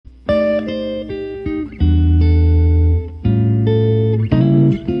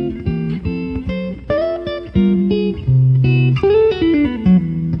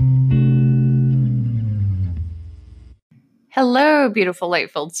Hello, beautiful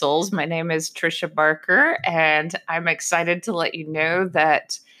light-filled souls. My name is Trisha Barker, and I'm excited to let you know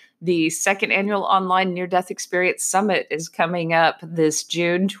that the second annual Online Near-Death Experience Summit is coming up this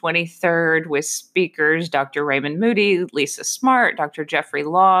June 23rd with speakers Dr. Raymond Moody, Lisa Smart, Dr. Jeffrey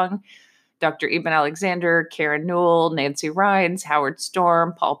Long, Dr. Eben Alexander, Karen Newell, Nancy Rhines, Howard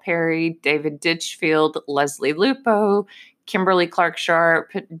Storm, Paul Perry, David Ditchfield, Leslie Lupo, Kimberly Clark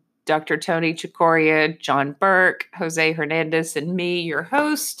Sharp, Dr. Tony Chikoria, John Burke, Jose Hernandez, and me, your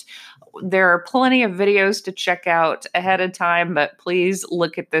host. There are plenty of videos to check out ahead of time, but please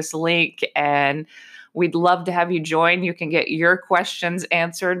look at this link and we'd love to have you join. You can get your questions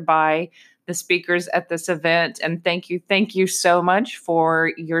answered by the speakers at this event. And thank you so much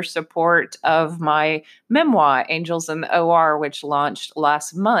for your support of my memoir, Angels in the OR, which launched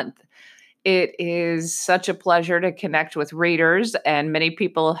last month. It is such a pleasure to connect with readers, and many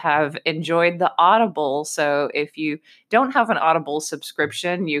people have enjoyed the Audible. So if you don't have an Audible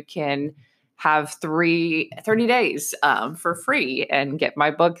subscription, you can have 30 days for free and get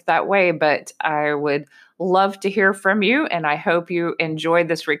my book that way. But I would love to hear from you, and I hope you enjoyed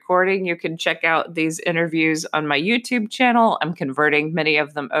this recording. You can check out these interviews on my YouTube channel. I'm converting many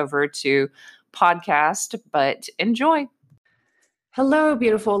of them over to podcast, but enjoy. Hello,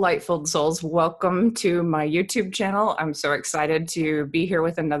 beautiful light-filled souls. Welcome to my YouTube channel. I'm so excited to be here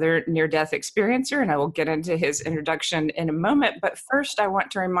with another near-death experiencer, and I will get into his introduction in a moment. But first, I want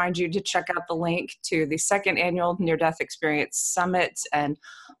to remind you to check out the link to the second annual Near-Death Experience Summit and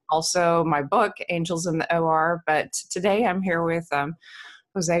also my book, Angels in the OR. But today I'm here with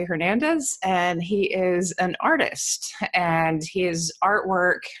Jose Hernandez, and he is an artist, and his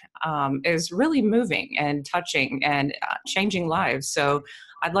artwork is really moving and touching and changing lives. So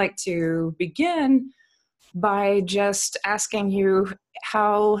I'd like to begin by just asking you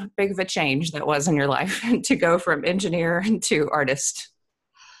how big of a change that was in your life to go from engineer to artist.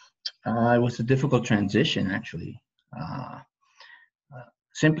 It was a difficult transition, actually,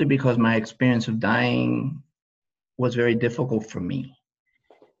 simply because my experience of dying was very difficult for me.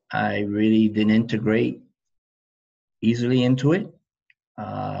 I really didn't integrate easily into it.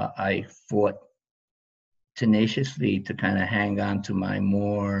 I fought tenaciously to kind of hang on to my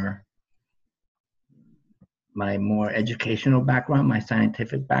more educational background, my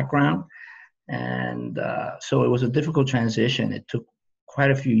scientific background. And so it was a difficult transition. It took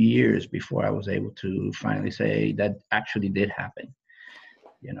quite a few years before I was able to finally say that actually did happen.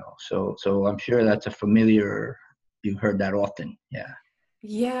 So I'm sure that's a familiar, you've heard that often.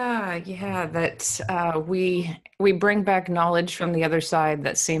 Yeah, that we bring back knowledge from the other side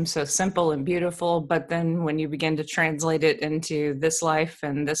that seems so simple and beautiful, but then when you begin to translate it into this life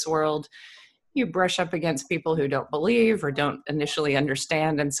and this world, you brush up against people who don't believe or don't initially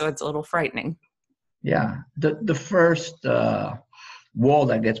understand, and so it's a little frightening. Yeah, the first wall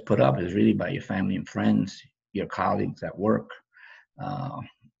that gets put up is really by your family and friends, your colleagues at work,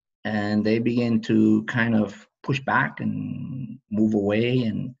 and they begin to kind of push back and move away,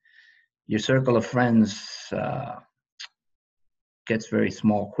 and your circle of friends gets very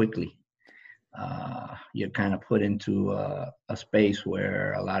small quickly. You're kind of put into a space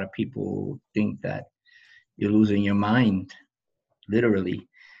where a lot of people think that you're losing your mind, literally,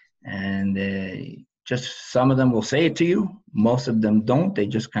 and just some of them will say it to you. Most of them don't. They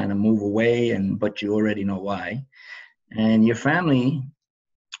just kind of move away, but you already know why. And your family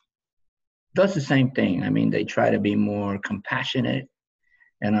does the same thing. I mean, they try to be more compassionate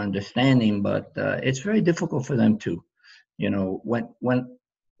and understanding, but it's very difficult for them too.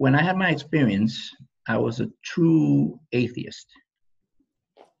 When I had my experience, I was a true atheist.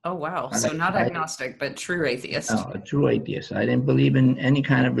 Oh, wow. So not agnostic, but true atheist. A true atheist. I didn't believe in any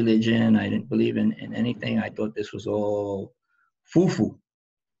kind of religion. I didn't believe in anything. I thought this was all foo-foo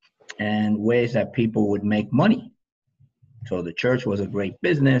and ways that people would make money. So the church was a great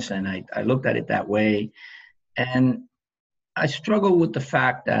business, and I looked at it that way. And I struggle with the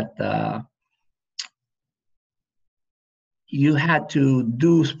fact that you had to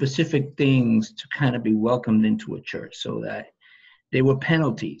do specific things to kind of be welcomed into a church, so that there were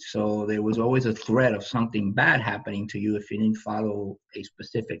penalties. So there was always a threat of something bad happening to you if you didn't follow a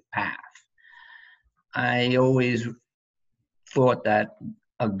specific path. I always thought that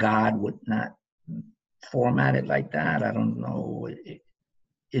a God would not format it like that. I don't know,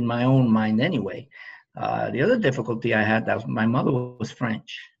 in my own mind anyway. The other difficulty I had, that my mother was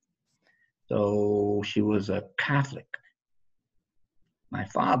French. So she was a Catholic. My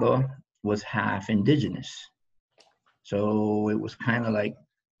father was half indigenous. So it was kind of like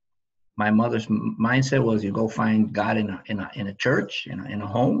my mother's mindset was, you go find God in a church, in a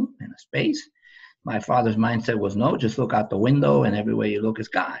home, in a space. My father's mindset was, no, just look out the window and everywhere you look is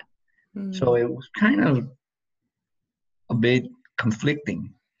God. So it was kind of a bit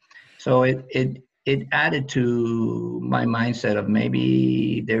conflicting. So it added to my mindset of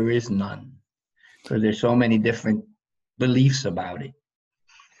maybe there is none, because there's so many different beliefs about it.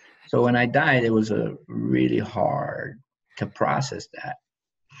 So when I died, it was really hard to process that.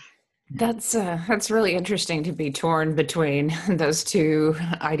 That's really interesting to be torn between those two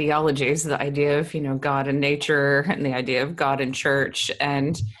ideologies, the idea of, God and nature and the idea of God and church.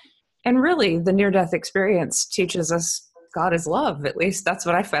 And really the near-death experience teaches us God is love. At least that's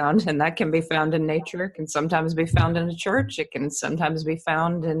what I found. And that can be found in nature, it can sometimes be found in a church, it can sometimes be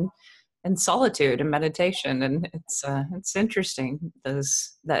found in solitude and meditation. And it's interesting,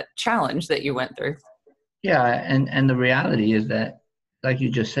 that challenge that you went through. Yeah, and the reality is that, like you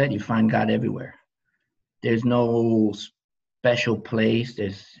just said, you find God everywhere. There's no special place.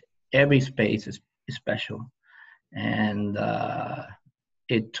 Every space is special. And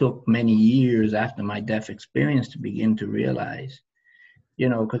it took many years after my death experience to begin to realize,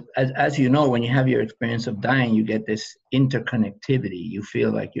 because as you know, when you have your experience of dying, you get this interconnectivity. You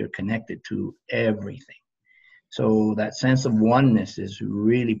feel like you're connected to everything. So that sense of oneness is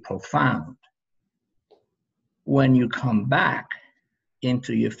really profound. When you come back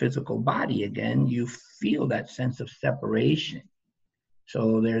into your physical body again, you feel that sense of separation.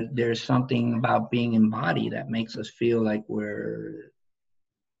 So there's something about being in body that makes us feel like we're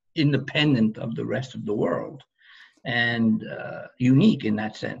independent of the rest of the world, and unique in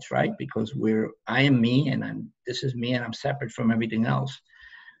that sense, right? Because I am me, and this is me, and I'm separate from everything else.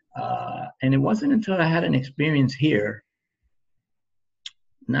 And it wasn't until I had an experience here,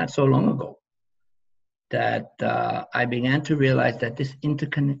 not so long ago, that I began to realize that this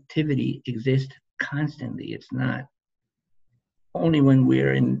interconnectivity exists constantly. It's not only when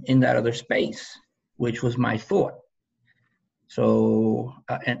we're in that other space, which was my thought. So,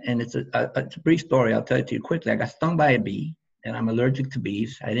 and it's a brief story. I'll tell it to you quickly. I got stung by a bee, and I'm allergic to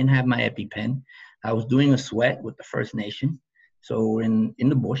bees. I didn't have my EpiPen. I was doing a sweat with the First Nation. So we're in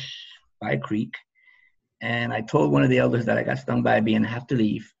the bush by a creek. And I told one of the elders that I got stung by a bee and I have to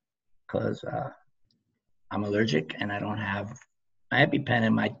leave because I'm allergic and I don't have my EpiPen,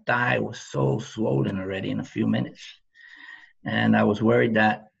 and my thigh was so swollen already in a few minutes. And I was worried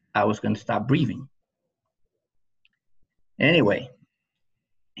that I was going to stop breathing. Anyway,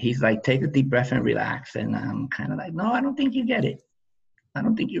 he's like, take a deep breath and relax. And I'm kind of like, no, I don't think you get it. I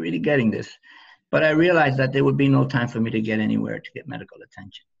don't think you're really getting this. But I realized that there would be no time for me to get anywhere to get medical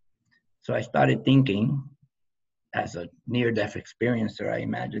attention. So I started thinking, as a near-death experiencer, I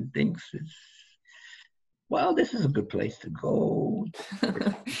imagined things. Well, this is a good place to go.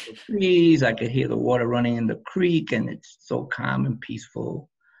 Trees, I could hear the water running in the creek, and it's so calm and peaceful.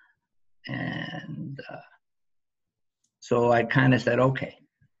 And so I kind of said, okay,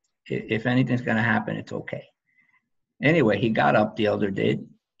 if anything's going to happen, it's okay. Anyway, he got up, the elder did.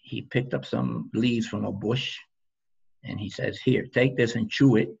 He picked up some leaves from a bush, and he says, here, take this and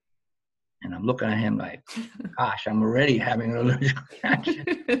chew it. And I'm looking at him like, gosh, I'm already having an allergic reaction.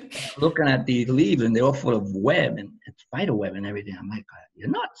 Looking at these leaves, and they're all full of web, and it's spider web and everything. I'm like, you're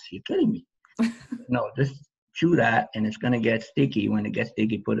nuts. You're kidding me. No, just chew that, and it's going to get sticky. When it gets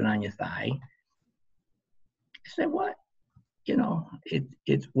sticky, put it on your thigh. I said, what?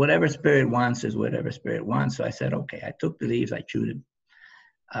 It's whatever spirit wants is whatever spirit wants. So I said, okay. I took the leaves. I chewed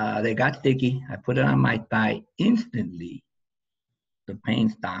it. They got sticky. I put it on my thigh. Instantly, the pain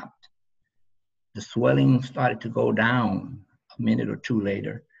stopped. The swelling started to go down a minute or two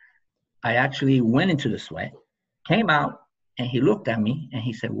later. I actually went into the sweat, came out, and he looked at me and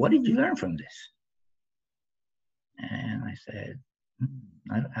he said, what did you learn from this? And I said,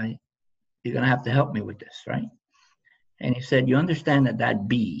 you're going to have to help me with this, right? And he said, you understand that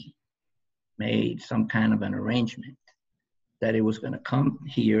bee made some kind of an arrangement that it was going to come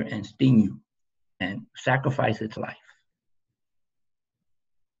here and sting you and sacrifice its life.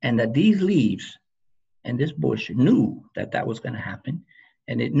 And that these leaves and this bush knew that was going to happen.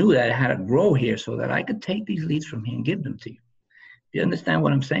 And it knew that it had to grow here so that I could take these leaves from here and give them to you. Do you understand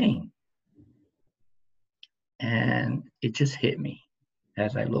what I'm saying? And it just hit me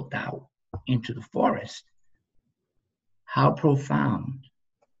as I looked out into the forest, how profound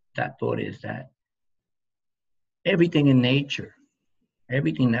that thought is, that everything in nature,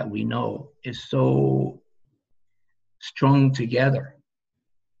 everything that we know is so strung together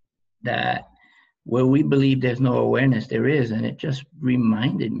that where we believe there's no awareness, there is. And it just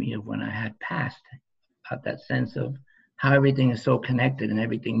reminded me of when I had passed, about that sense of how everything is so connected and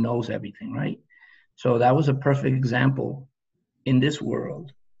everything knows everything, right? So that was a perfect example in this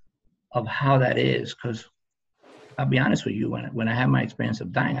world of how that is. Because I'll be honest with you, when I had my experience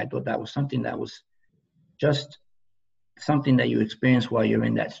of dying, I thought that was something that was just something that you experience while you're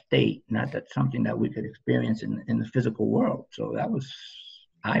in that state, not that something that we could experience in the physical world. So that was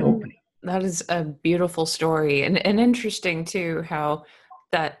eye-opening. That is a beautiful story, and interesting too, how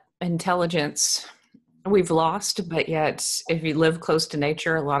that intelligence we've lost, but yet if you live close to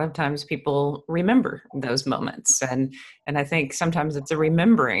nature, a lot of times people remember those moments. And I think sometimes it's a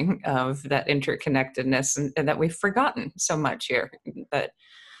remembering of that interconnectedness, and that we've forgotten so much here, that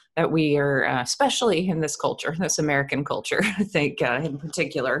we are, especially in this culture, this American culture, I think, in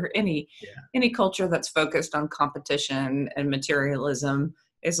particular, any culture that's focused on competition and materialism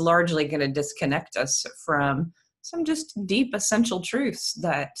is largely going to disconnect us from some just deep essential truths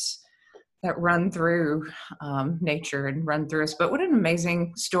that run through nature and run through us. But what an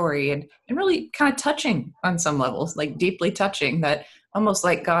amazing story, and really kind of touching on some levels, like deeply touching, that almost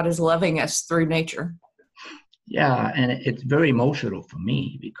like God is loving us through nature. Yeah, and it's very emotional for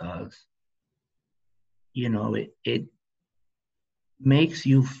me because, it makes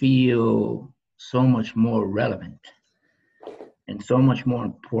you feel so much more relevant and so much more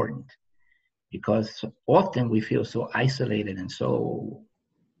important, because often we feel so isolated and so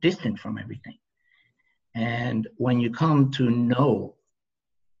distant from everything. And when you come to know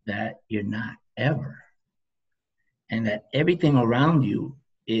that you're not ever, and that everything around you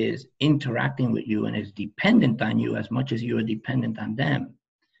is interacting with you and is dependent on you as much as you are dependent on them,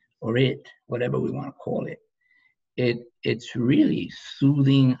 or it, whatever we want to call it, it's really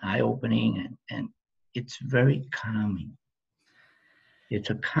soothing, eye-opening, and it's very calming. It's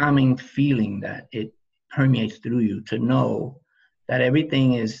a calming feeling that it permeates through you, to know that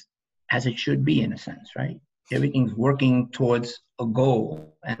everything is as it should be, in a sense, right? Everything's working towards a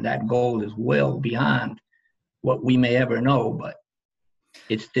goal, and that goal is well beyond what we may ever know, but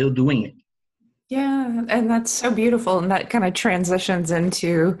it's still doing it. Yeah, and that's so beautiful. And that kind of transitions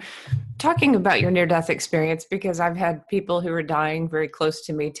into talking about your near death experience, because I've had people who are dying very close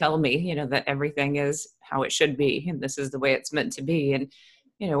to me tell me, that everything is how it should be and this is the way it's meant to be. And,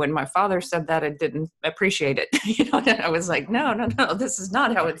 when my father said that, I didn't appreciate it. And I was like, no, no, no, this is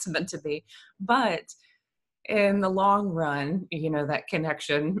not how it's meant to be. But in the long run, that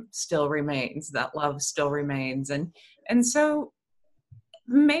connection still remains, that love still remains. And so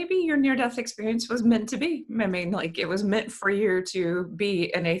maybe your near death experience was meant to be. I mean, like, it was meant for you to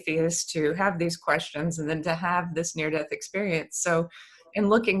be an atheist, to have these questions, and then to have this near death experience. So, in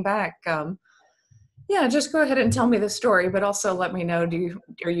looking back, yeah, just go ahead and tell me the story, but also let me know,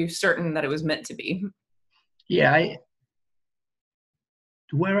 are you certain that it was meant to be? Yeah,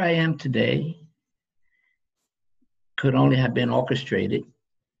 where I am today could only have been orchestrated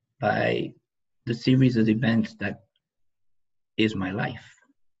by the series of events that is my life.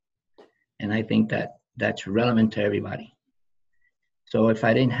 And I think that that's relevant to everybody. So if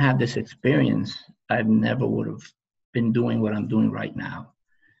I didn't have this experience, I never would have been doing what I'm doing right now.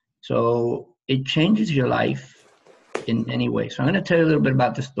 So it changes your life in many ways. So I'm going to tell you a little bit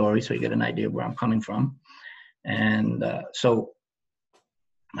about the story so you get an idea of where I'm coming from. And so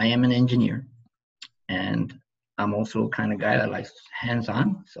I am an engineer, and I'm also a kind of guy that likes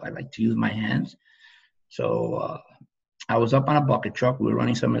hands-on. So I like to use my hands. So I was up on a bucket truck. We were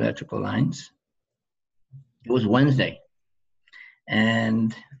running some electrical lines. It was Wednesday.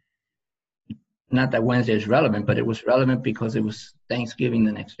 And not that Wednesday is relevant, but it was relevant because it was Thanksgiving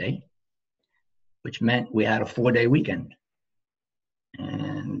the next day, which meant we had a 4-day weekend.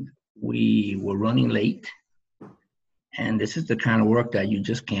 And we were running late. And this is the kind of work that you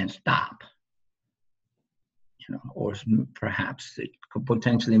just can't stop. Or perhaps it could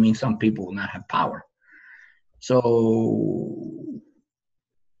potentially mean some people will not have power. So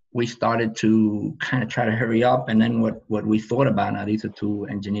we started to kind of try to hurry up. And then what we thought about, now these are two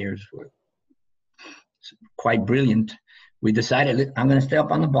engineers who were quite brilliant. We decided, I'm going to stay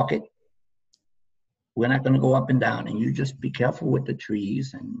up on the bucket. We're not going to go up and down. And you just be careful with the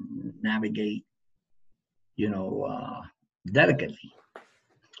trees and navigate, delicately.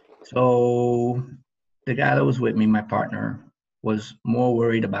 So the guy that was with me, my partner, was more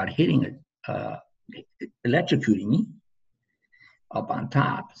worried about hitting it, electrocuting me up on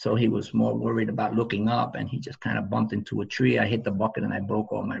top. So he was more worried about looking up, and he just kind of bumped into a tree. I hit the bucket and I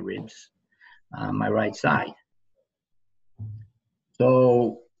broke all my ribs on my right side.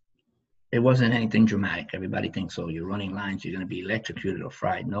 So it wasn't anything dramatic. Everybody thinks, oh, you're running lines, you're going to be electrocuted or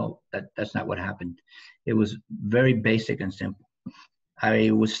fried. No, that's not what happened. It was very basic and simple.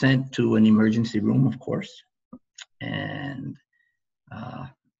 I was sent to an emergency room, of course, and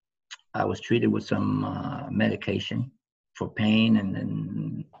I was treated with some medication for pain, and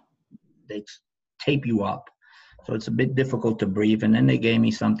then they tape you up. So it's a bit difficult to breathe. And then they gave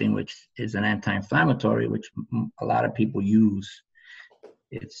me something which is an anti-inflammatory, which a lot of people use.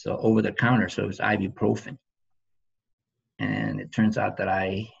 It's over the counter, so it's ibuprofen. And it turns out that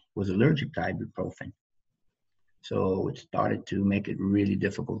I was allergic to ibuprofen. So it started to make it really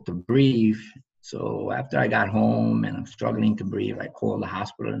difficult to breathe. So after I got home and I'm struggling to breathe, I called the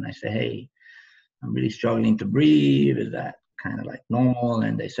hospital and I said, hey, I'm really struggling to breathe. Is that kind of like normal?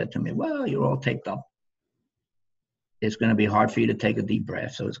 And they said to me, well, you're all taped up. It's going to be hard for you to take a deep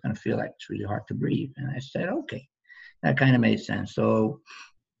breath. So it's going to feel like it's really hard to breathe. And I said, okay, that kind of made sense. So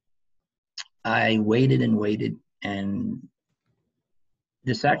I waited and waited. And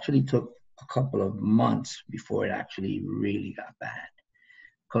this actually took a couple of months before it actually really got bad.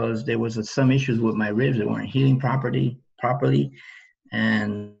 Because there was some issues with my ribs that weren't healing properly.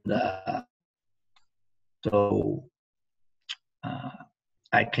 And so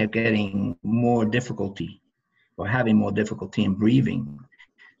I kept getting more difficulty or having more difficulty in breathing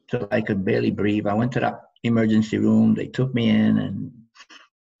till I could barely breathe. I went to the emergency room. They took me in, and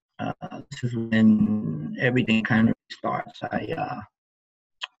this is when everything kind of starts. I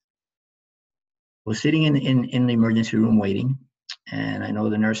was sitting in the emergency room waiting, and I know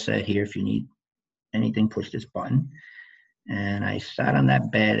the nurse said, here, if you need anything, push this button. And I sat on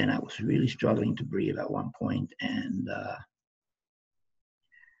that bed, and I was really struggling to breathe at one point. And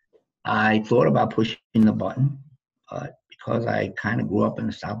I thought about pushing the button, but because I kind of grew up in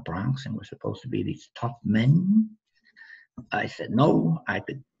the South Bronx and we're supposed to be these tough men, I said, no, I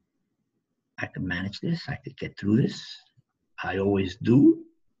could manage this. I could get through this. I always do.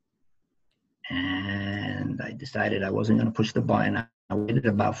 And I decided I wasn't going to push the button. I waited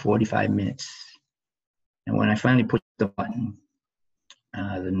about 45 minutes. And when I finally pushed the button,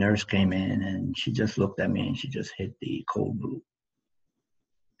 the nurse came in and she just looked at me and she just hit the cold blue.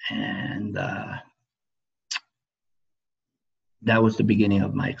 And that was the beginning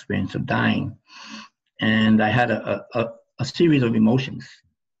of my experience of dying. And I had a series of emotions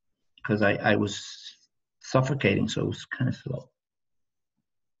because I was suffocating, so it was kind of slow.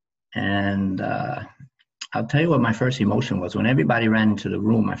 And I'll tell you what my first emotion was. When everybody ran into the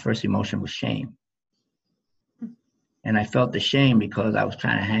room, my first emotion was shame. And I felt the shame because I was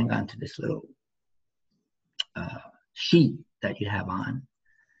trying to hang on to this little sheet that you have on.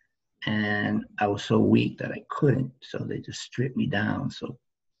 And I was so weak that I couldn't. So they just stripped me down so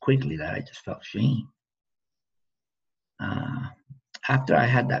quickly that I just felt shame. After I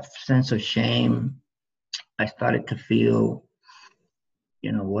had that sense of shame, I started to feel,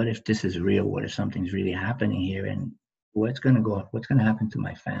 what if this is real? What if something's really happening here? And what's going to happen to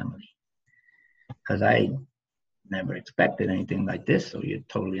my family? Because I never expected anything like this. So you're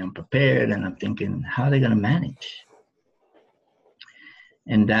totally unprepared. And I'm thinking, how are they going to manage?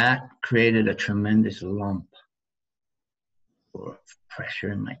 And that created a tremendous lump or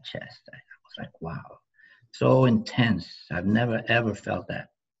pressure in my chest. I was like, wow, so intense. I've never, ever felt that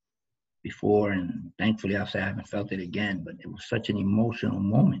before. And thankfully, I'll say I haven't felt it again, but it was such an emotional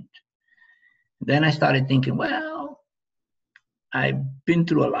moment. Then I started thinking, well, I've been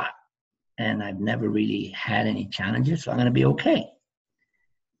through a lot and I've never really had any challenges, so I'm going to be okay.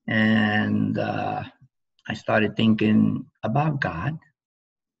 And I started thinking about God.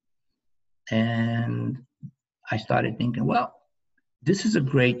 And I started thinking, well, this is a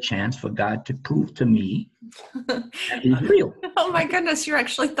great chance for God to prove to me that he's real. Oh my goodness, you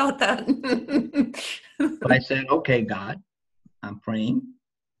actually thought that. But I said, okay, God, I'm praying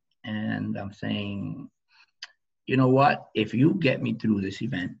and I'm saying, you know what? If you get me through this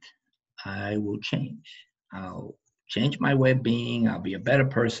event, I will change. I'll change my way of being. I'll be a better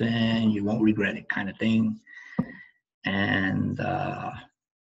person. You won't regret it, kind of thing. And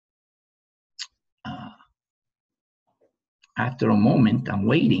after a moment, I'm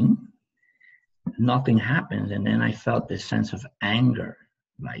waiting, nothing happens. And then I felt this sense of anger.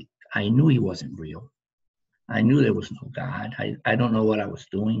 Like I knew he wasn't real. I knew there was no God. I don't know what I was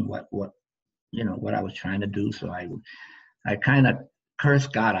doing, what I was trying to do. So I kind of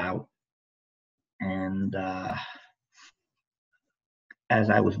cursed God out. And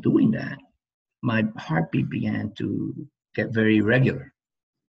as I was doing that, my heartbeat began to get very irregular.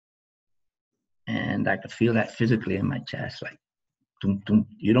 And I could feel that physically in my chest, like, dum, dum.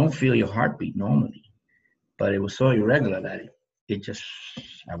 You don't feel your heartbeat normally, but it was so irregular that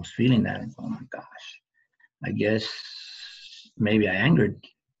I was feeling that. And, oh my gosh, I guess maybe I angered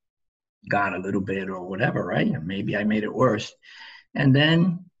God a little bit or whatever, right? Or maybe I made it worse. And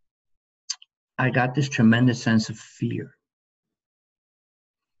then I got this tremendous sense of fear.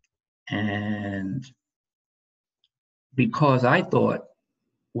 And because I thought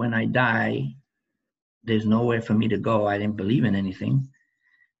when I die, there's nowhere for me to go. I didn't believe in anything.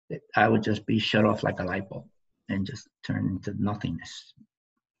 I would just be shut off like a light bulb and just turn into nothingness.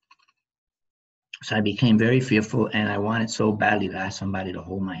 So I became very fearful, and I wanted so badly to ask somebody to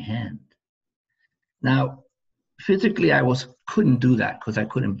hold my hand. Now, physically, I couldn't do that because I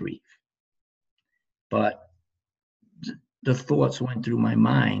couldn't breathe. But the thoughts went through my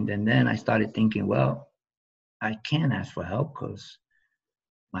mind, and then I started thinking, well, I can't ask for help because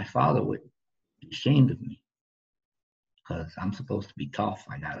my father would be ashamed of me because I'm supposed to be tough.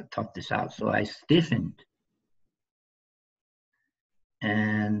 I got to tough this out. So I stiffened.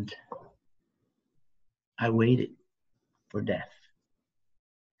 And I waited for death.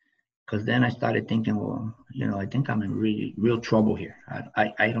 Because then I started thinking, well, I think I'm in really real trouble here.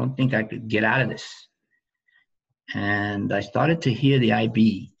 I don't think I could get out of this. And I started to hear the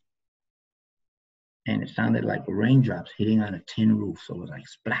IB. And it sounded like raindrops hitting on a tin roof. So it was like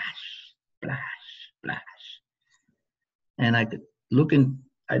splash, splash, splash. And I looked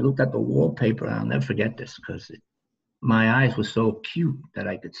at the wallpaper, and I'll never forget this because my eyes were so acute that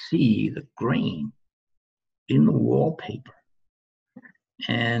I could see the grain in the wallpaper.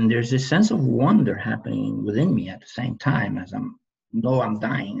 And there's this sense of wonder happening within me at the same time as I'm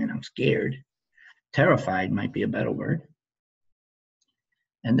dying and I'm scared. Terrified might be a better word.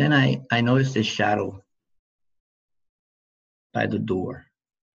 And then I noticed this shadow by the door,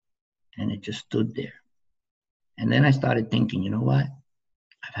 and it just stood there. And then I started thinking, you know what?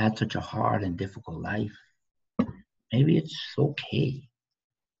 I've had such a hard and difficult life. Maybe it's okay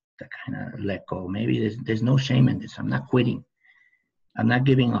to kind of let go. Maybe there's no shame in this. I'm not quitting. I'm not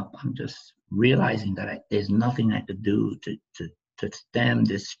giving up. I'm just realizing that there's nothing I could do to stem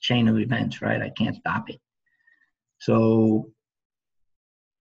this chain of events, right? I can't stop it. So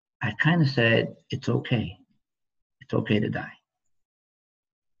I kind of said, it's okay. It's okay to die.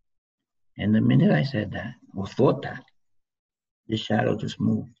 And the minute I said that, or thought that, this shadow just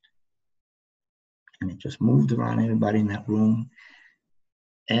moved. And it just moved around everybody in that room.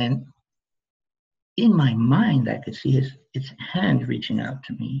 And in my mind, I could see its hand reaching out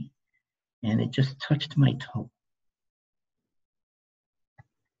to me, and it just touched my toe.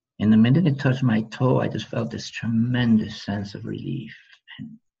 And the minute it touched my toe, I just felt this tremendous sense of relief and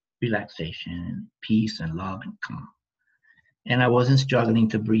relaxation and peace and love and calm. And I wasn't struggling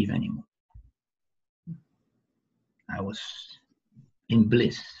to breathe anymore. I was in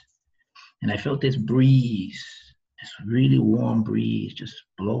bliss. And I felt this breeze, this really warm breeze just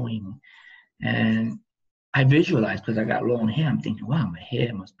blowing. And I visualized, because I got long hair, I'm thinking, wow, my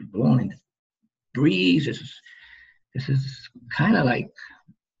hair must be blowing in the breeze. This is kind of like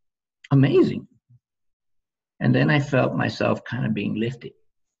amazing. And then I felt myself kind of being lifted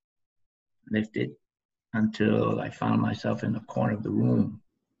until I found myself in the corner of the room.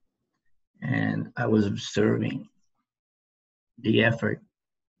 And I was observing the effort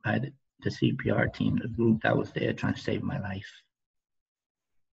by the CPR team, the group that was there trying to save my life.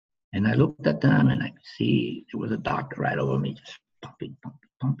 And I looked at them, and I could see there was a doctor right over me, just pumping, pumping,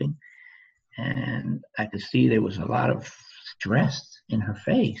 pumping. And I could see there was a lot of stress in her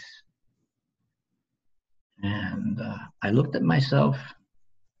face. And I looked at myself,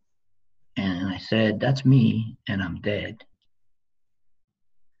 and I said, that's me, and I'm dead.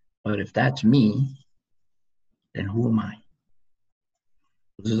 But if that's me, then who am I?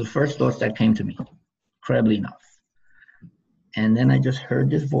 Those are the first thoughts that came to me, incredibly enough. And then I just heard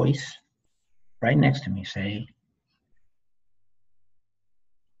this voice right next to me say,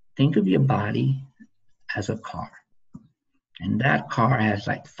 think of your body as a car. And that car has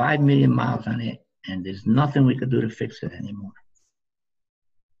like 5 million miles on it, and there's nothing we could do to fix it anymore.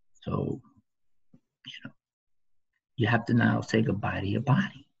 So, you have to now say goodbye to your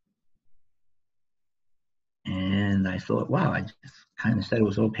body. And I thought, wow, I just kind of said it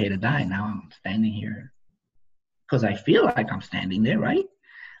was okay to die. Now I'm standing here because I feel like I'm standing there, right?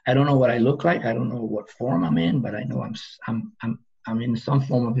 I don't know what I look like. I don't know what form I'm in, but I know I'm in some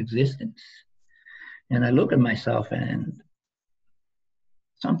form of existence. And I look at myself, and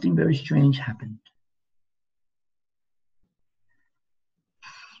something very strange happened.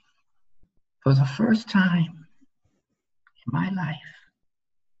 For the first time in my life,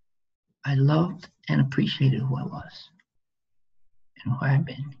 I loved and appreciated who I was and who I've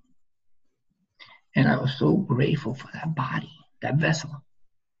been. And I was so grateful for that body, that vessel,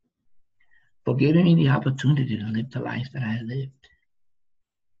 for giving me the opportunity to live the life that I lived.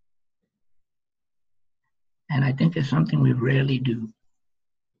 And I think it's something we rarely do.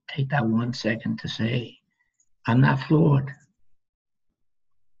 Take that 1 second to say, I'm not flawed.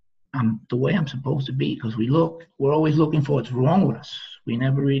 I'm the way I'm supposed to be, because we're always looking for what's wrong with us. We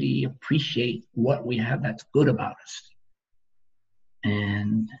never really appreciate what we have that's good about us.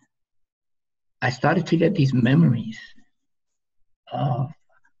 And I started to get these memories of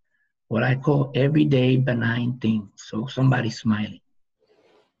what I call everyday benign things. So somebody smiling,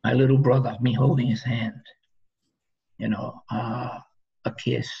 my little brother, me holding his hand, a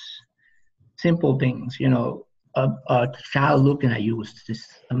kiss, simple things, a child looking at you with this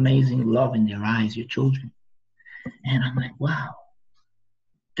amazing love in their eyes, your children. And I'm like, wow,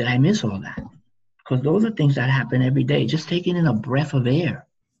 did I miss all that? Because those are things that happen every day. Just taking in a breath of air,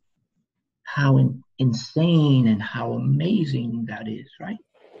 how insane and how amazing that is, right?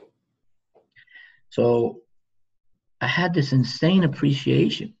 So I had this insane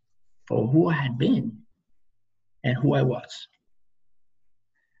appreciation for who I had been and who I was.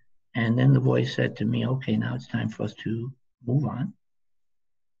 And then the voice said to me, okay, now it's time for us to move on.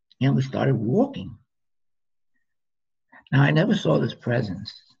 And we started walking. Now, I never saw this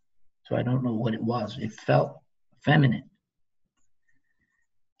presence, so I don't know what it was. It felt feminine.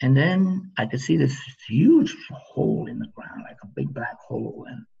 And then I could see this huge hole in the ground, like a big black hole.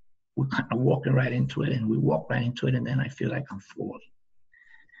 And we're kind of walking right into it, and we walk right into it, and then I feel like I'm falling.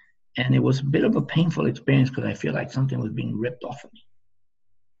 And it was a bit of a painful experience because I feel like something was being ripped off of me.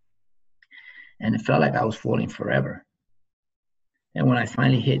 And it felt like I was falling forever. And when I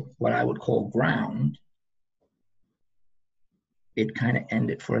finally hit what I would call ground, it kind of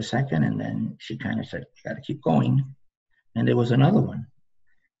ended for a second, and then she kind of said, you got to keep going. And there was another one.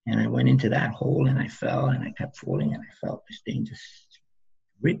 And I went into that hole, and I fell, and I kept falling, and I felt this thing just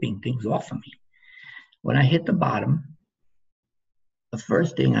ripping things off of me. When I hit the bottom, the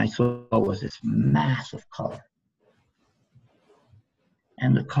first thing I saw was this mass of color.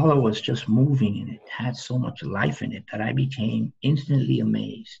 And the color was just moving, and it had so much life in it that I became instantly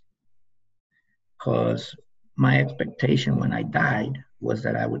amazed. Because my expectation when I died was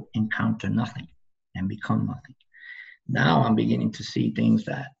that I would encounter nothing and become nothing. Now I'm beginning to see things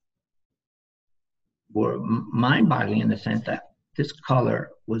that were mind-boggling in the sense that this color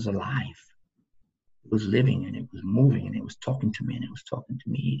was alive. It was living, and it was moving, and it was talking to me, and it was talking to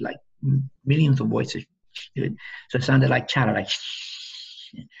me like millions of voices. So it sounded like chatter, like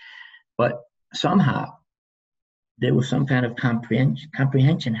but somehow there was some kind of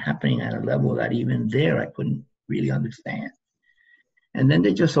comprehension happening at a level that even there I couldn't really understand. And then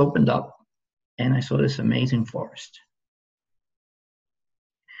they just opened up, and I saw this amazing forest.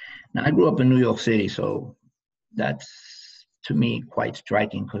 Now, I grew up in New York City, so that's, to me, quite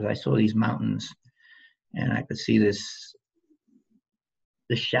striking because I saw these mountains, and I could see the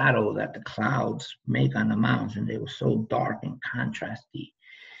shadow that the clouds make on the mountains, and they were so dark and contrasty.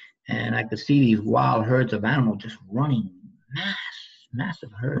 And I could see these wild herds of animals just running,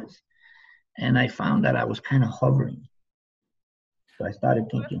 massive herds. And I found that I was kind of hovering. So I started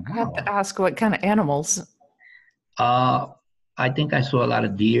thinking, I have to ask, what kind of animals? I think I saw a lot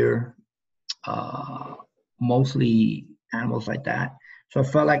of deer, mostly animals like that. So I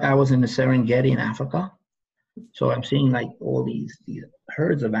felt like I was in the Serengeti in Africa. So I'm seeing like all these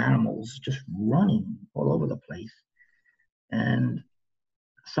herds of animals just running all over the place. And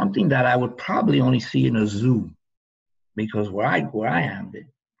something that I would probably only see in a zoo, because where I am,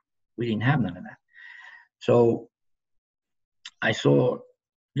 we didn't have none of that. So I saw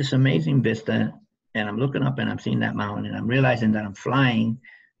this amazing vista, and I'm looking up and I'm seeing that mountain, and I'm realizing that I'm flying.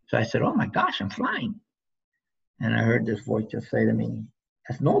 So I said, oh my gosh, I'm flying. And I heard this voice just say to me,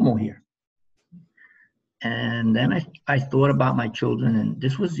 that's normal here. And then I thought about my children, and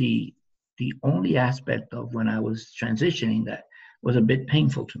this was the only aspect of when I was transitioning that was a bit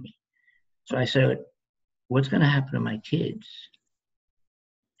painful to me. So I said, what's going to happen to my kids?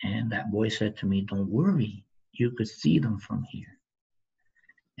 And that voice said to me, don't worry, you could see them from here.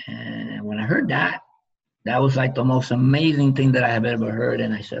 And when I heard that, that was like the most amazing thing that I have ever heard.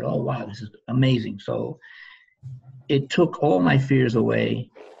 And I said, oh, wow, this is amazing. So it took all my fears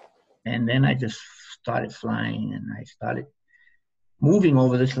away. And then I just started flying, and I started moving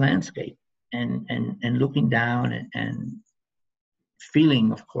over this landscape and looking down and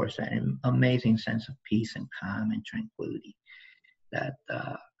feeling, of course, an amazing sense of peace and calm and tranquility that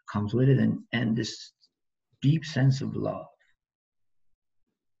comes with it, and this deep sense of love.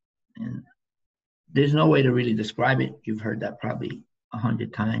 And there's no way to really describe it. You've heard that probably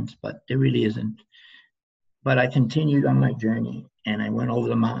 100 times, but there really isn't. But I continued on my journey, and I went over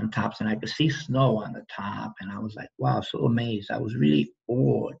the mountaintops, and I could see snow on the top, and I was like, wow, so amazed. I was really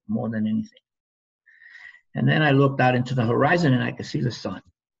awed more than anything. And then I looked out into the horizon, and I could see the sun.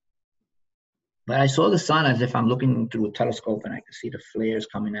 But I saw the sun as if I'm looking through a telescope, and I could see the flares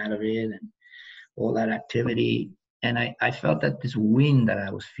coming out of it and all that activity. And I felt that this wind that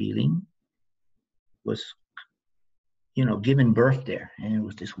I was feeling was, giving birth there. And it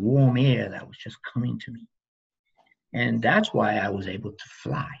was this warm air that was just coming to me. And that's why I was able to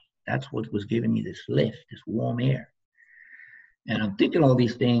fly. That's what was giving me this lift, this warm air. And I'm thinking all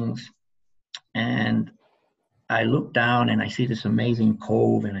these things, and I look down and I see this amazing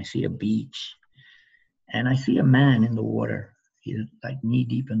cove, and I see a beach, and I see a man in the water. He's like knee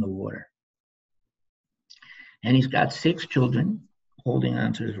deep in the water. And he's got 6 children holding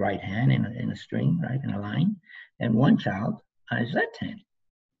onto his right hand in a string, right, in a line, and 1 child on his left hand.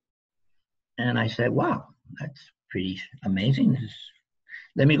 And I said, wow, that's pretty amazing.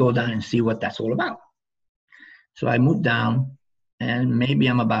 Let me go down and see what that's all about. So I moved down, and maybe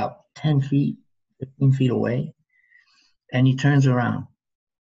I'm about 10 feet, 15 feet away, and he turns around.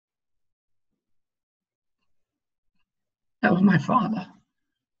 That was my father.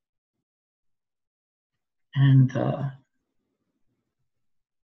 And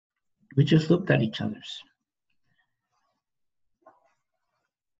we just looked at each other.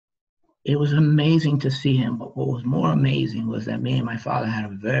 It was amazing to see him, but what was more amazing was that me and my father had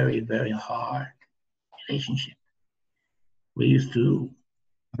a very, very hard relationship. We used to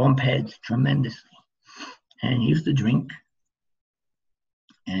bump heads tremendously, and he used to drink,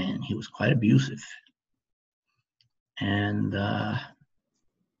 and he was quite abusive. And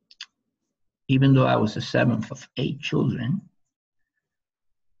even though I was the 7th of 8 children,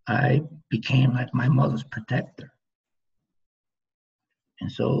 I became like my mother's protector.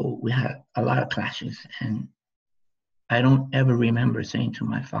 And so we had a lot of clashes, and I don't ever remember saying to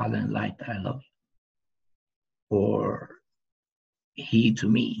my father in life that I love you, or he to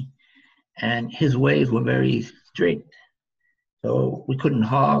me. And his ways were very strict. So we couldn't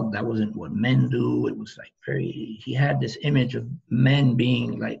hug. That wasn't what men do. It was like he had this image of men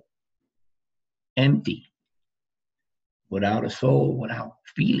being like empty, without a soul, without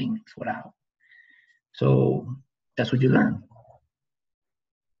feelings, So that's what you learn.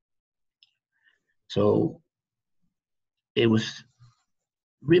 So it was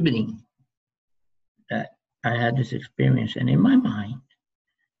riveting that I had this experience. And in my mind,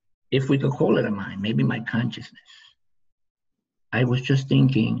 if we could call it a mind, maybe my consciousness, I was just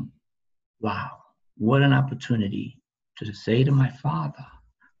thinking, wow, what an opportunity to say to my father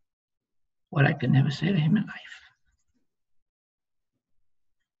what I could never say to him in life.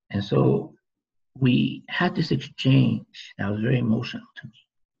 And so we had this exchange that was very emotional to me.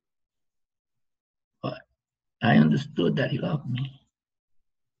 But I understood that he loved me.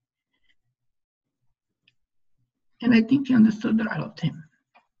 And I think he understood that I loved him.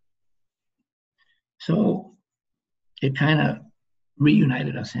 So it kind of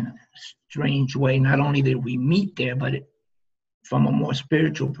reunited us in a strange way. Not only did we meet there, but from a more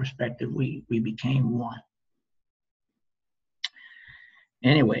spiritual perspective, we became one.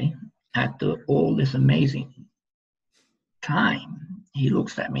 Anyway, after all this amazing time, he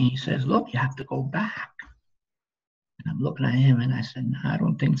looks at me and he says, look, you have to go back. And I'm looking at him and I said, no, I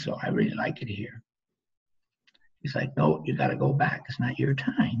don't think so. I really like it here. He's like, no, you got to go back. It's not your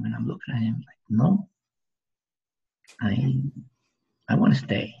time. And I'm looking at him like, no, I want to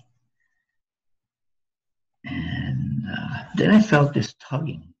stay. And then I felt this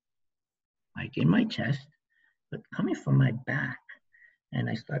tugging, like in my chest, but coming from my back. And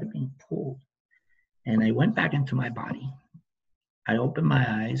I started being pulled. And I went back into my body. I opened my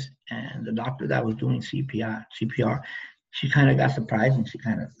eyes, and the doctor that was doing CPR, she kind of got surprised, and she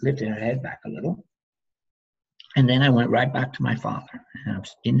kind of lifted her head back a little. And then I went right back to my father, and I'm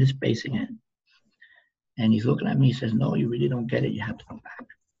in this space again. And he's looking at me, he says, no, you really don't get it, you have to go back.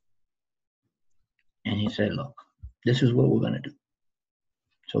 And he said, look, this is what we're going to do.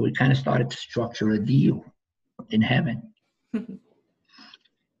 So we kind of started to structure a deal in heaven. And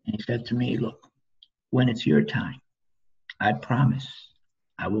he said to me, look, when it's your time, I promise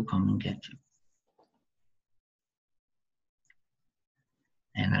I will come and get you.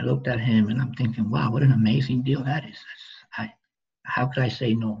 And I looked at him and I'm thinking, wow, what an amazing deal that is. How could I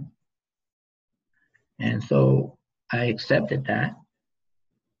say no? And so I accepted that.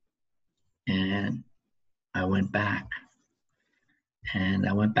 And I went back. And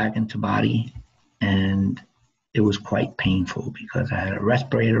I went back into body. And it was quite painful because I had a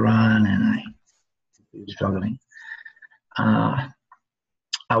respirator on and I was struggling. I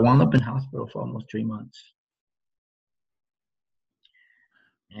wound up in hospital for almost 3 months.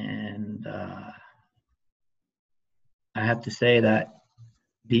 And I have to say that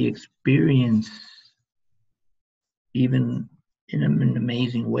the experience, even in an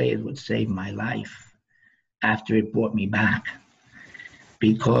amazing way, would save my life after it brought me back,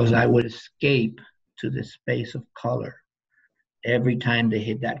 because I would escape to this space of color every time they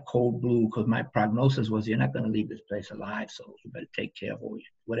hit that cold blue, because my prognosis was you're not going to leave this place alive, so you better take care of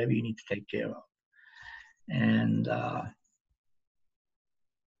whatever you need to take care of. And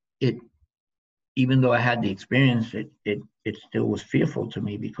it, even though I had the experience, it still was fearful to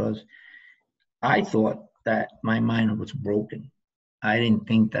me, because I thought that my mind was broken. I didn't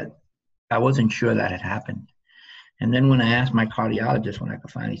think that, I wasn't sure that had happened. And then when I asked my cardiologist, when I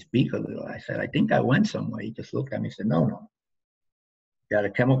could finally speak a little, I said, I think I went somewhere. He just looked at me and said, no. You had a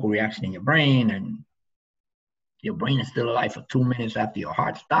chemical reaction in your brain, and your brain is still alive for 2 minutes after your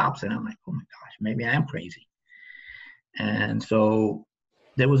heart stops. And I'm like, oh my gosh, maybe I am crazy. And so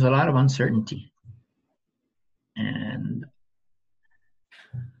there was a lot of uncertainty. And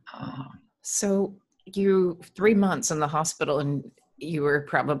so you 3 months in the hospital, and you were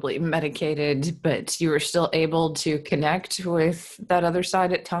probably medicated, but you were still able to connect with that other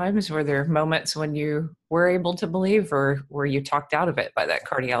side at times. Were there moments when you were able to believe, or were you talked out of it by that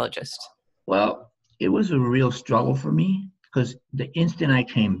cardiologist? Well, it was a real struggle for me, because the instant I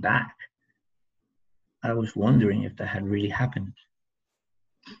came back, I was wondering if that had really happened.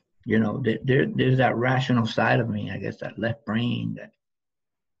 You know, there's that rational side of me, I guess, that left brain that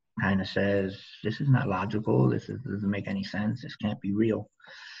kind of says, this is not logical, this doesn't make any sense, this can't be real.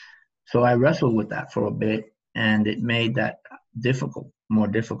 So I wrestled with that for a bit, and it made that more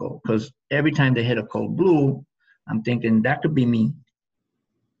difficult, because every time they hit a cold blue, I'm thinking that could be me,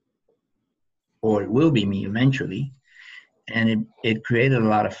 or it will be me eventually. And it created a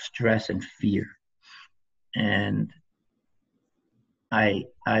lot of stress and fear. And I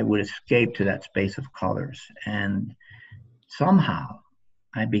would escape to that space of colors, and somehow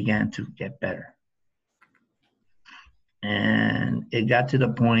I began to get better. And it got to the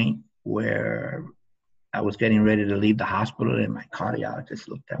point where I was getting ready to leave the hospital, and my cardiologist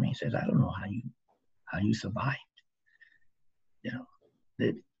looked at me and says, I don't know how you survived. You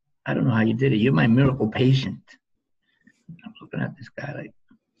know, I don't know how you did it. You're my miracle patient. I'm looking at this guy like,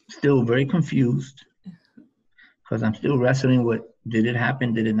 still very confused, because I'm still wrestling with, did it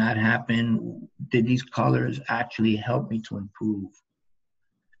happen? Did it not happen? Did these colors actually help me to improve?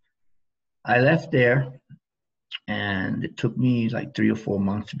 I left there, and it took me like 3 or 4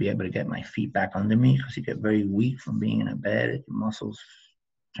 months to be able to get my feet back under me, because you get very weak from being in a bed. Your muscles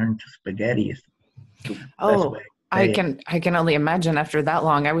turn to spaghetti. Oh, I can only imagine after that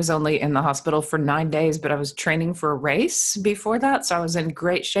long. I was only in the hospital for 9 days, but I was training for a race before that, so I was in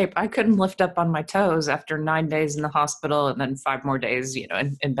great shape. I couldn't lift up on my toes after 9 days in the hospital, and then 5 more days,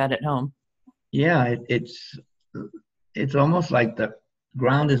 in bed at home. Yeah, it's almost like the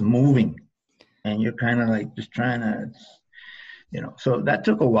ground is moving, and you're kind of like just trying to, so that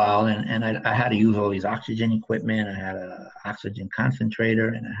took a while, and I had to use all these oxygen equipment. I had an oxygen concentrator,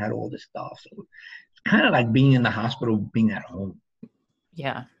 and I had all this stuff. So it's kind of like being in the hospital, being at home.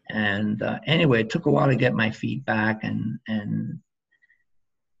 Yeah. And anyway, it took a while to get my feet back, and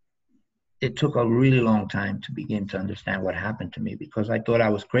it took a really long time to begin to understand what happened to me, because I thought I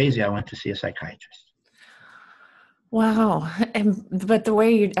was crazy. I went to see a psychiatrist. Wow. But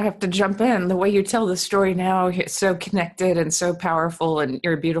I have to jump in, the way you tell the story now, it's so connected and so powerful, and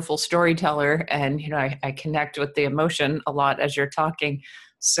you're a beautiful storyteller. And, I connect with the emotion a lot as you're talking.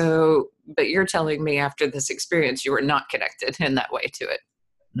 So, but you're telling me after this experience, you were not connected in that way to it.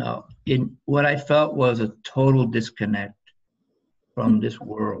 No, what I felt was a total disconnect from this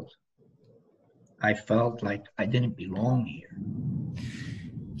world. I felt like I didn't belong here.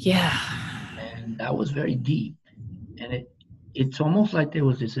 Yeah. And that was very deep. And it's almost like there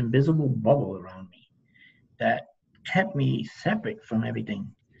was this invisible bubble around me that kept me separate from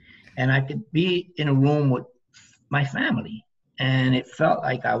everything. And I could be in a room with my family, and it felt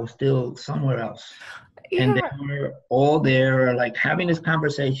like I was still somewhere else. Yeah. And they were all there, like having this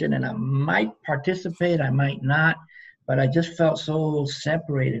conversation, and I might participate, I might not, but I just felt so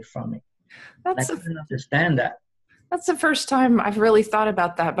separated from it. I couldn't understand that. That's the first time I've really thought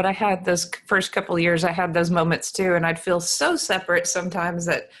about that. But I had those first couple of years, I had those moments too. And I'd feel so separate sometimes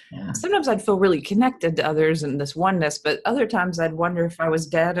that sometimes I'd feel really connected to others and this oneness. But other times I'd wonder if I was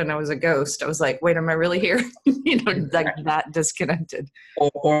dead and I was a ghost. I was like, wait, am I really here? Like that disconnected.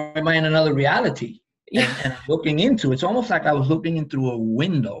 Or am I in another reality? Yeah. And looking into, it's almost like I was looking in through a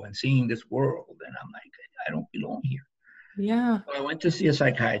window and seeing this world. And I'm like, I don't belong here. Yeah. So I went to see a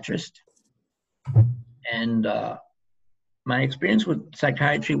psychiatrist. And my experience with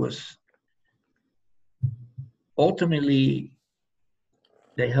psychiatry was ultimately,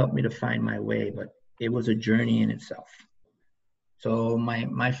 they helped me to find my way, but it was a journey in itself. So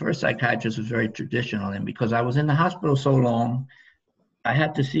my first psychiatrist was very traditional, and because I was in the hospital so long, I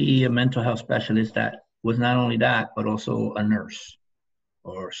had to see a mental health specialist that was not only that, but also a nurse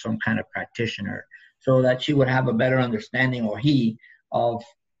or some kind of practitioner, so that she would have a better understanding, or he, of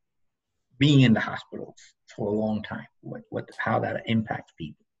being in the hospital for a long time, how that impacts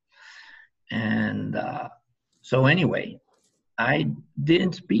people. And so anyway, I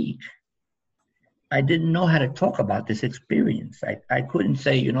didn't speak. I didn't know how to talk about this experience. I couldn't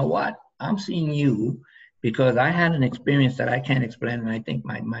say, you know what, I'm seeing you because I had an experience that I can't explain, and I think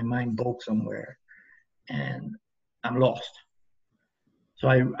my mind broke somewhere, and I'm lost. So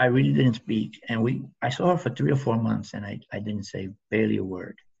I really didn't speak. And I saw her for 3 or 4 months, and I didn't say barely a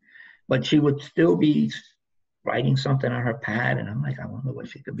word. But she would still be writing something on her pad, and I'm like, I wonder what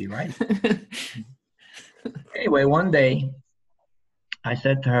she could be writing. Anyway, one day I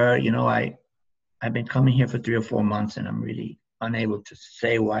said to her, you know, I've been coming here for 3 or 4 months, and I'm really unable to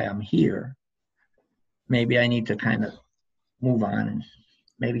say why I'm here. Maybe I need to kind of move on and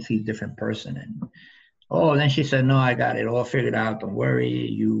maybe see a different person. And then she said, no, I got it all figured out. Don't worry.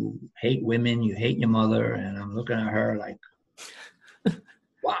 You hate women. You hate your mother. And I'm looking at her like,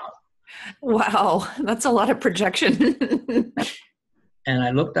 wow. Wow, that's a lot of projection. And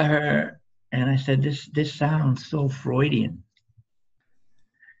I looked at her and I said, this sounds so Freudian.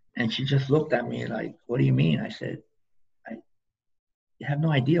 And she just looked at me like, what do you mean? I said, I have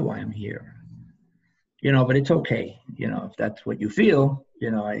no idea why I'm here. But it's okay. If that's what you feel,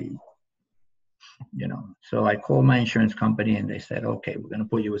 so I called my insurance company and they said, okay, we're going to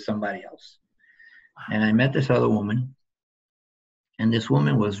put you with somebody else. Wow. And I met this other woman, and this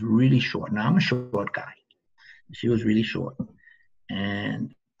woman was really short. Now, I'm a short guy. She was really short.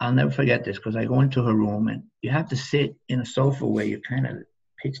 And I'll never forget this because I go into her room and you have to sit in a sofa where you're kind of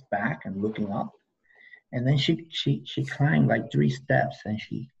pitched back and looking up. And then she climbed like 3 steps and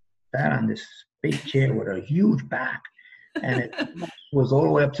she sat on this big chair with a huge back. And it was all the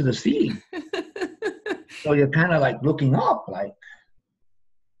way up to the ceiling. So you're kind of like looking up, like.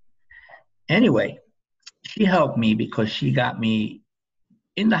 Anyway, she helped me because she got me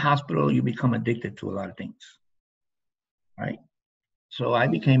in the hospital. You become addicted to a lot of things, right? So I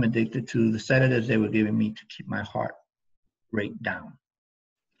became addicted to the sedatives they were giving me to keep my heart rate down,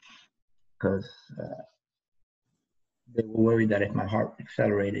 because they were worried that if my heart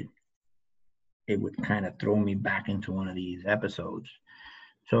accelerated, it would kind of throw me back into one of these episodes.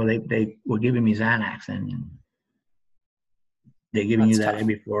 So they were giving me Xanax, and they're giving you that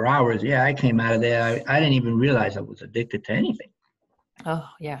every 4 hours. Yeah, I came out of there. I didn't even realize I was addicted to anything. Oh,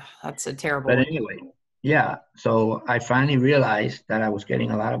 yeah, that's a terrible. But anyway, yeah. So I finally realized that I was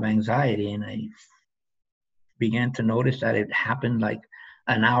getting a lot of anxiety, and I began to notice that it happened like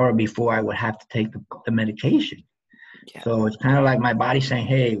an hour before I would have to take the medication. Yeah. So it's kind of like my body saying,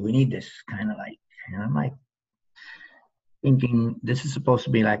 hey, we need this, kind of like, and I'm like thinking this is supposed to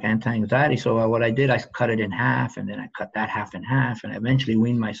be like anti-anxiety. So what I did, I cut it in half, and then I cut that half in half, and I eventually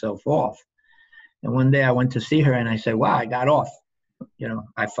weaned myself off. And one day I went to see her and I said, wow, I got off.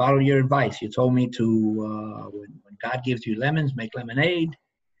 I followed your advice. You told me to, when God gives you lemons, make lemonade.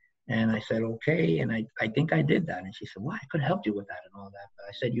 And I said, okay. And I think I did that. And she said, well, I could help you with that and all that. But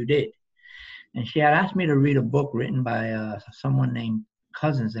I said, you did. And she had asked me to read a book written by someone named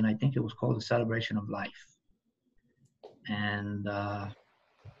Cousins, and I think it was called The Celebration of Life. And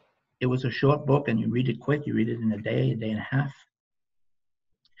it was a short book, and you read it quick. You read it in a day and a half.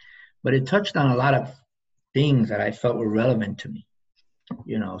 But it touched on a lot of things that I felt were relevant to me.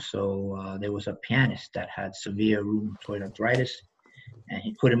 So there was a pianist that had severe rheumatoid arthritis, and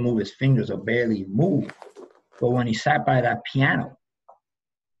he couldn't move his fingers or barely move. But when he sat by that piano,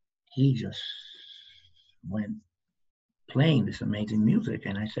 he just went playing this amazing music.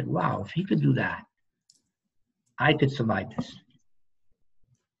 And I said, wow, if he could do that, I could survive this.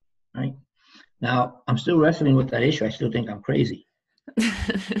 Right? Now, I'm still wrestling with that issue. I still think I'm crazy.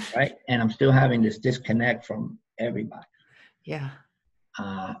 Right? And I'm still having this disconnect from everybody. Yeah.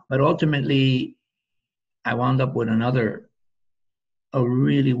 But ultimately, I wound up with a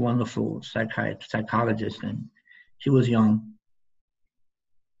really wonderful psychologist, and she was young.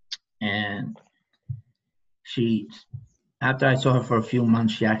 And after I saw her for a few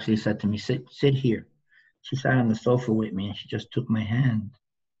months, she actually said to me, sit here. She sat on the sofa with me, and she just took my hand.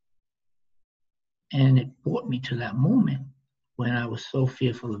 And it brought me to that moment when I was so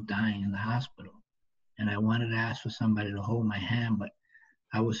fearful of dying in the hospital. And I wanted to ask for somebody to hold my hand, but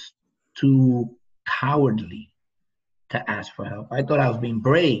I was too cowardly to ask for help. I thought I was being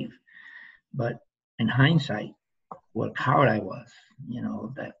brave, but in hindsight, what a coward I was,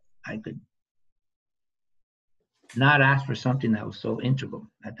 that I could not ask for something that was so integral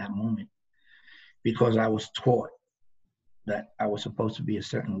at that moment, because I was taught that I was supposed to be a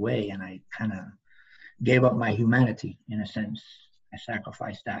certain way, and I kind of gave up my humanity in a sense. I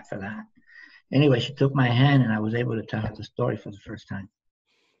sacrificed that for that. Anyway, she took my hand, and I was able to tell her the story for the first time.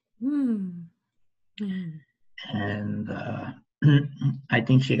 Mm. Mm. And I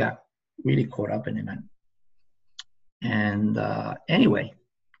think she got really caught up in it. And anyway,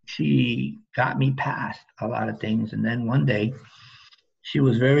 she got me past a lot of things. And then one day, she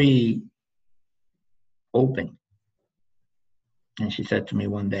was very open. And she said to me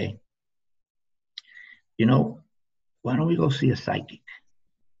one day, you know, why don't we go see a psychic?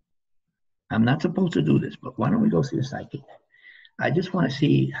 I'm not supposed to do this, but why don't we go see a psychic? I just want to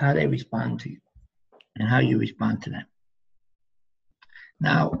see how they respond to you and how you respond to them.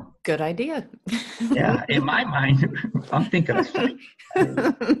 Now, good idea. Yeah, in my mind, I'm thinking of psychic.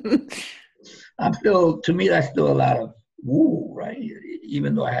 I'm still, to me, that's still a lot of woo, right?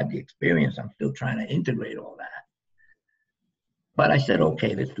 Even though I had the experience, I'm still trying to integrate all that. But I said,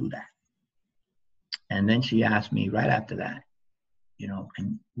 okay, let's do that. And then she asked me right after that, you know,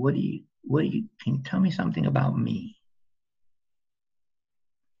 can you tell me something about me?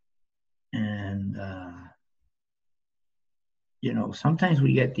 And, you know, sometimes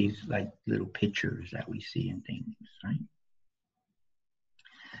we get these like little pictures that we see in things, right?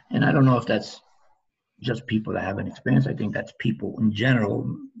 And I don't know if that's just people that have an experience. I think that's people in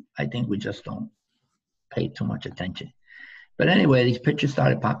general. I think we just don't pay too much attention. But anyway, these pictures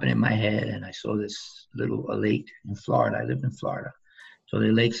started popping in my head, and I saw this little lake in Florida. I live in Florida. So there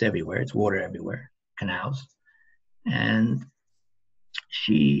are lakes everywhere. It's water everywhere, canals. And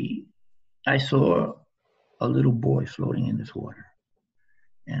I saw a little boy floating in this water.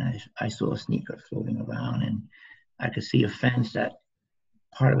 And I saw a sneaker floating around, and I could see a fence that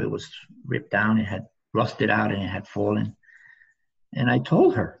part of it was ripped down. It had rusted out and it had fallen. And I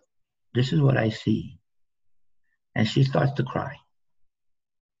told her, this is what I see. And she starts to cry.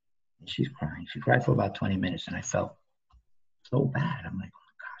 She's crying. She cried for about 20 minutes, and I felt so bad. I'm like, oh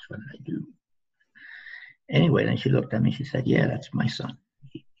my gosh, what did I do? Anyway, then she looked at me. She said, yeah, that's my son.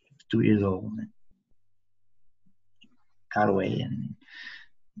 He's 2 years old. And got away and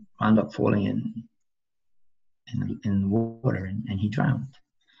wound up falling in the water, and he drowned.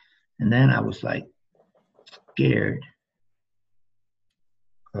 And then I was like scared,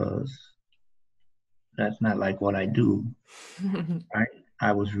 because that's not like what I do. Right?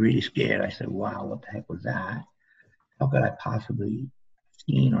 I was really scared. I said, wow, what the heck was that? How could I possibly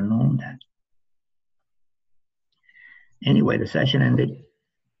seen or known that? Anyway, the session ended,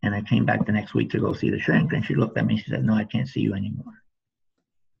 and I came back the next week to go see the shrink, and she looked at me. She said, no, I can't see you anymore.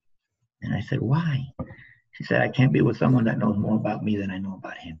 And I said, why? She said, I can't be with someone that knows more about me than I know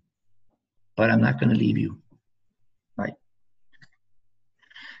about him. But I'm not going to leave you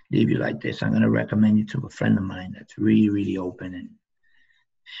like this. I'm going to recommend you to a friend of mine that's really, really open, and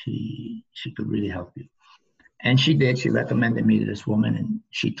she could really help you. And she did. She recommended me to this woman, and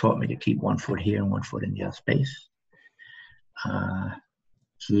she taught me to keep 1 foot here and 1 foot in the other space.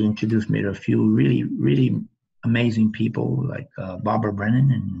 She introduced me to a few really, really amazing people like Barbara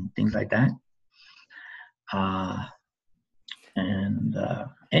Brennan and things like that.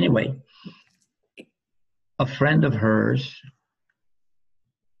 Anyway, a friend of hers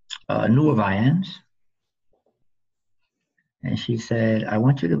knew of IANDS, and she said, I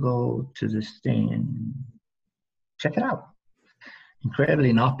want you to go to this thing and check it out. Incredibly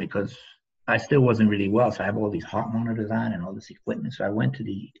enough, because I still wasn't really well, so I have all these heart monitors on and all this equipment. So I went to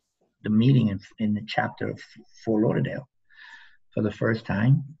the meeting in the chapter of Fort Lauderdale for the first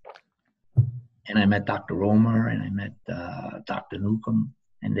time. And I met Dr. Romer, and I met Dr. Newcomb,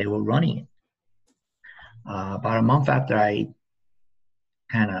 and they were running it. About a month after I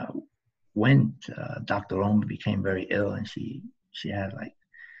kind of went, Dr. Romer became very ill, and she had like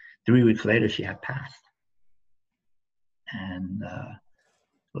 3 weeks later, she had passed. And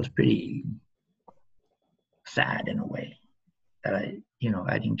it was pretty sad in a way that I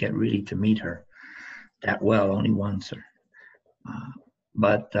didn't get really to meet her that well, only once.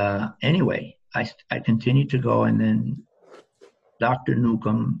 But anyway, I continued to go, and then Dr.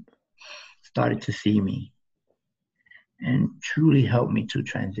 Newcomb started to see me and truly helped me to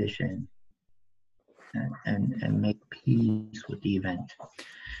transition and make peace with the event.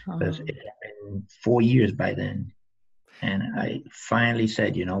 Because it had been 4 years by then. And I finally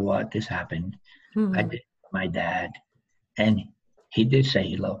said, you know what, this happened. I did my dad, and he did say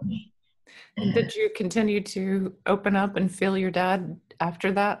he loved me. And did you continue to open up and feel your dad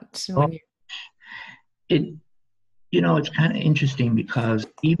after that? It's kind of interesting, because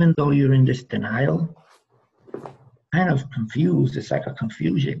even though you're in this denial, kind of confused, it's like a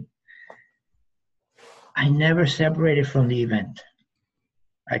confusion. I never separated from the event.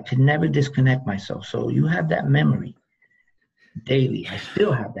 I could never disconnect myself. So you have that memory daily. I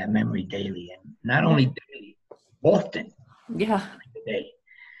still have that memory daily, and not only daily, often. Yeah. Day.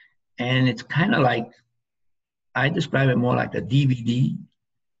 And it's kind of like, I describe it more like a DVD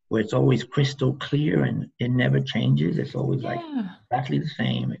where it's always crystal clear and it never changes. It's always like exactly the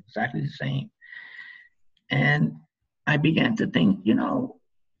same, exactly the same. And I began to think,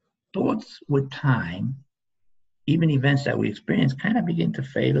 thoughts with time, even events that we experience, kind of begin to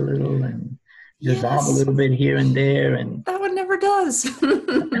fade a little and dissolve a little bit here and there. And that one never does.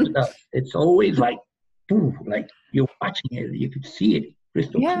 It's always like, ooh, like you're watching it, you could see it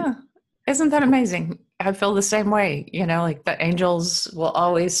crystal clear. Isn't that amazing? I feel the same way, like the angels will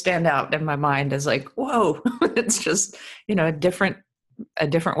always stand out in my mind as like, whoa, it's just, a different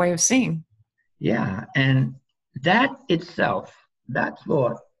way of seeing. Yeah. And that itself, that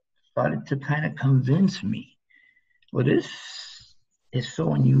thought started to kind of convince me, well, this is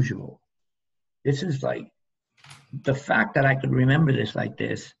so unusual. This is like the fact that I could remember this like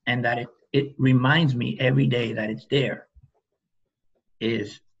this, and that it reminds me every day that it's there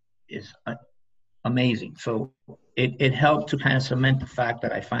is amazing. So it helped to kind of cement the fact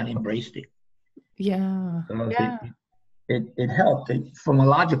that I finally embraced it. Yeah. It helped from a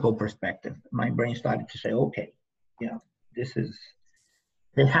logical perspective. My brain started to say, okay, there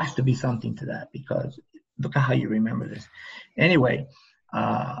has to be something to that, because look at how you remember this. Anyway,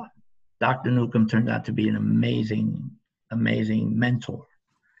 Dr. Newcomb turned out to be an amazing, amazing mentor,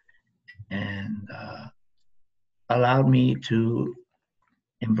 and allowed me to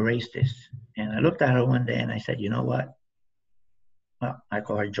embrace this. And I looked at her one day and I said, you know what? Well, I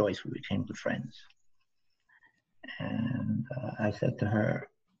call her Joyce. We became good friends. And I said to her,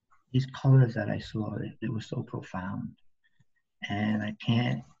 these colors that I saw, they were so profound, and I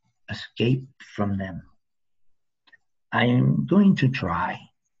can't escape from them. I am going to try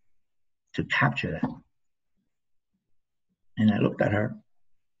to capture them. And I looked at her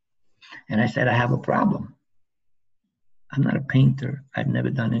and I said, I have a problem. I'm not a painter. I've never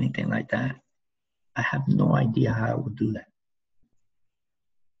done anything like that. I have no idea how I would do that.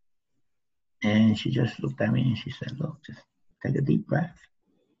 And she just looked at me and she said, look, just take a deep breath.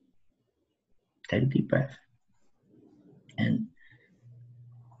 Take a deep breath. And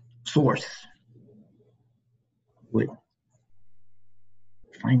source would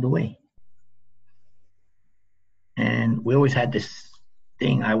find a way. And we always had this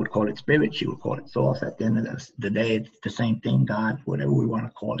thing. I would call it spirit. She would call it source. At the end of the day, it's the same thing, God, whatever we want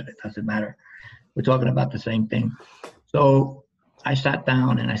to call it. It doesn't matter. We're talking about the same thing. So I sat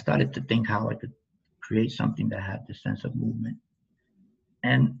down and I started to think how I could create something that had this sense of movement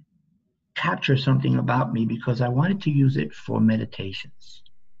and capture something about me, because I wanted to use it for meditations.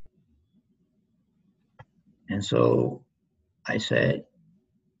 And so I said,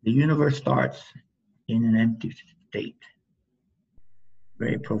 the universe starts in an empty state,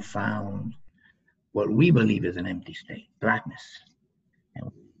 very profound, what we believe is an empty state, blackness. And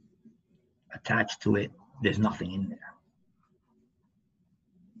attached to it, there's nothing in there.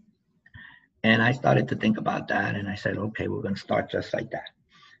 And I started to think about that, and I said, okay, we're going to start just like that.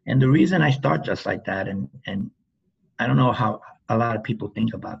 And the reason I start just like that, and I don't know how a lot of people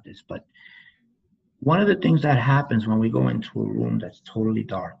think about this, but one of the things that happens when we go into a room that's totally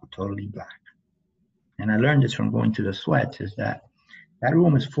dark, totally black, and I learned this from going to the sweats, is that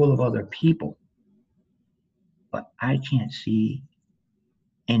room is full of other people, but I can't see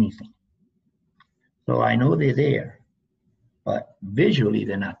anything. So I know they're there, but visually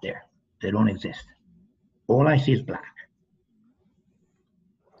they're not there. They don't exist. All I see is black.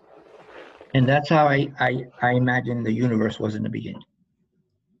 And that's how I imagine the universe was in the beginning.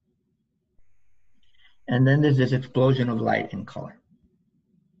 And then there's this explosion of light and color.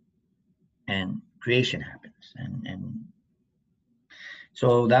 And creation happens. And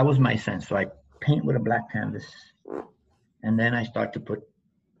so that was my sense. So I paint with a black canvas. And then I start to put,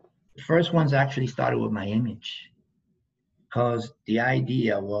 the first ones actually started with my image. Because the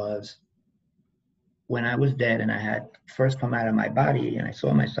idea was, when I was dead and I had first come out of my body and I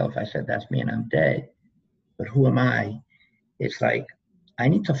saw myself, I said, that's me and I'm dead. But who am I? It's like, I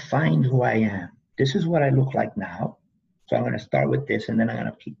need to find who I am. This is what I look like now. So I'm going to start with this, and then I'm going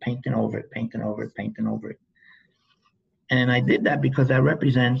to keep painting over it, painting over it, painting over it. And I did that because that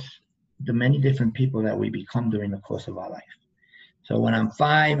represents the many different people that we become during the course of our life. So when I'm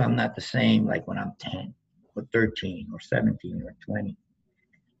 5, I'm not the same like when I'm 10 or 13 or 17 or 20.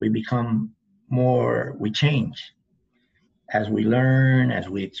 We become more, we change as we learn, as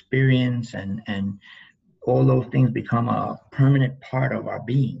we experience, and all those things become a permanent part of our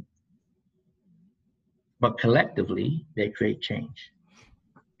being. but collectively they create change.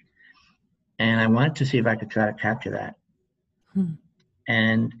 And I wanted to see if I could try to capture that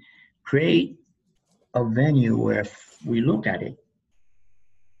and create a venue where if we look at it,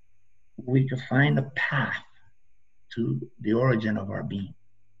 we could find a path to the origin of our being.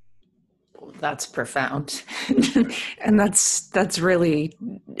 That's profound. And that's really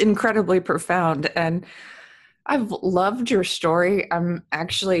incredibly profound. And I've loved your story. I'm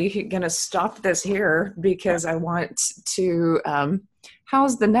actually going to stop this here because I want to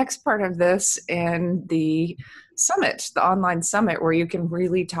house the next part of this in the summit, the online summit, where you can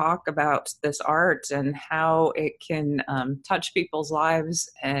really talk about this art and how it can touch people's lives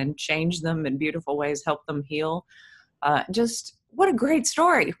and change them in beautiful ways, help them heal. Just what a great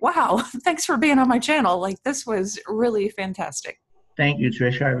story. Wow. Thanks for being on my channel. Like, this was really fantastic. Thank you,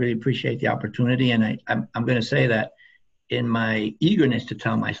 Tricia. I really appreciate the opportunity. And I'm going to say that in my eagerness to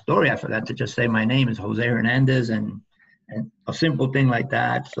tell my story, I forgot to just say my name is Jose Hernandez and a simple thing like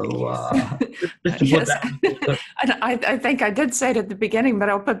that. So just to put that. I think I did say it at the beginning, but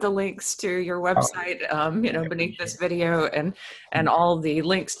I'll put the links to your website, beneath this video and all the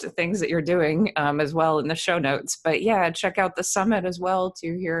links to things that you're doing as well in the show notes. But yeah, check out the summit as well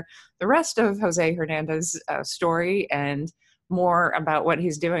to hear the rest of Jose Hernandez's story and more about what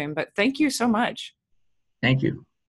he's doing. But thank you so much. Thank you.